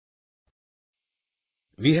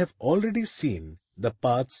we have already seen the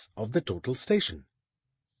parts of the total station.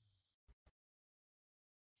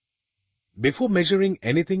 Before measuring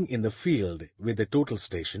anything in the field with the total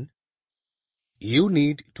station, you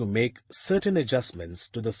need to make certain adjustments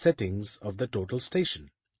to the settings of the total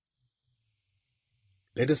station.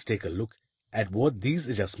 Let us take a look at what these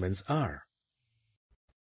adjustments are.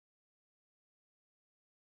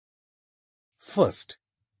 First,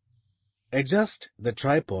 adjust the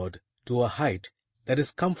tripod to a height that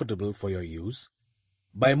is comfortable for your use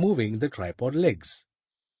by moving the tripod legs.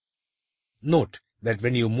 Note that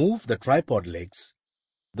when you move the tripod legs,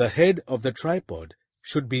 the head of the tripod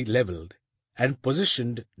should be leveled and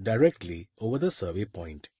positioned directly over the survey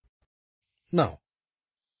point. Now,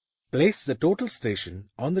 place the total station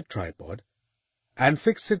on the tripod and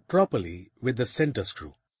fix it properly with the center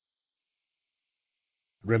screw.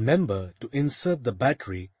 Remember to insert the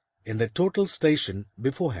battery in the total station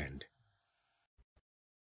beforehand.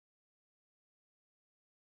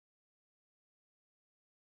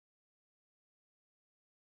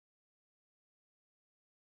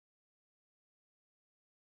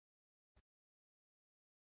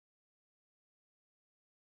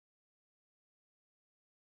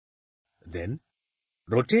 Then,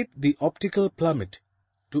 rotate the optical plummet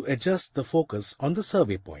to adjust the focus on the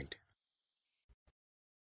survey point.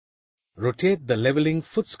 Rotate the leveling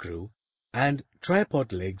foot screw and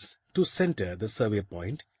tripod legs to center the survey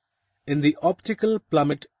point in the optical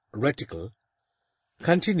plummet reticle.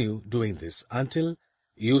 Continue doing this until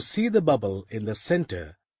you see the bubble in the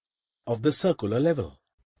center of the circular level.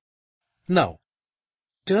 Now,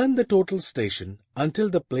 turn the total station until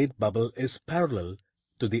the plate bubble is parallel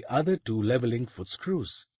to the other two leveling foot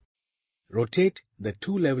screws. Rotate the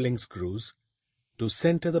two leveling screws to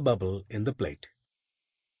center the bubble in the plate.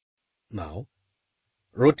 Now,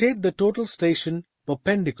 rotate the total station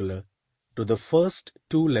perpendicular to the first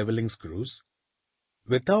two leveling screws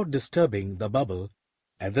without disturbing the bubble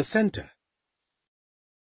at the center.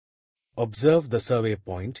 Observe the survey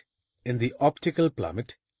point in the optical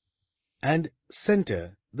plummet and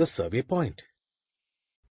center the survey point.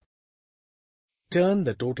 Turn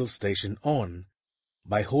the total station on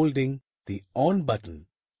by holding the on button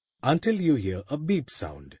until you hear a beep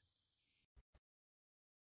sound.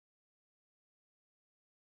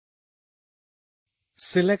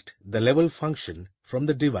 Select the level function from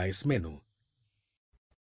the device menu.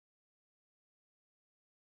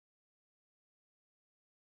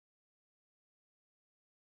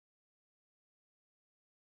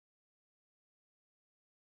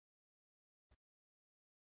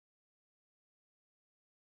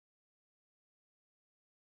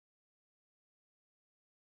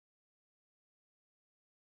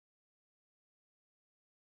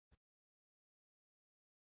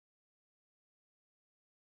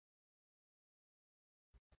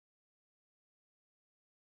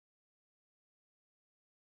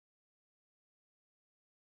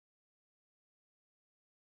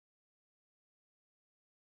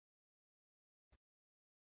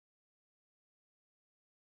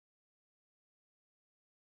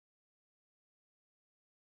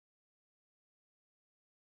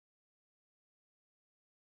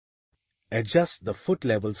 Adjust the foot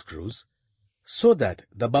level screws so that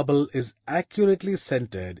the bubble is accurately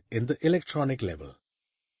centered in the electronic level.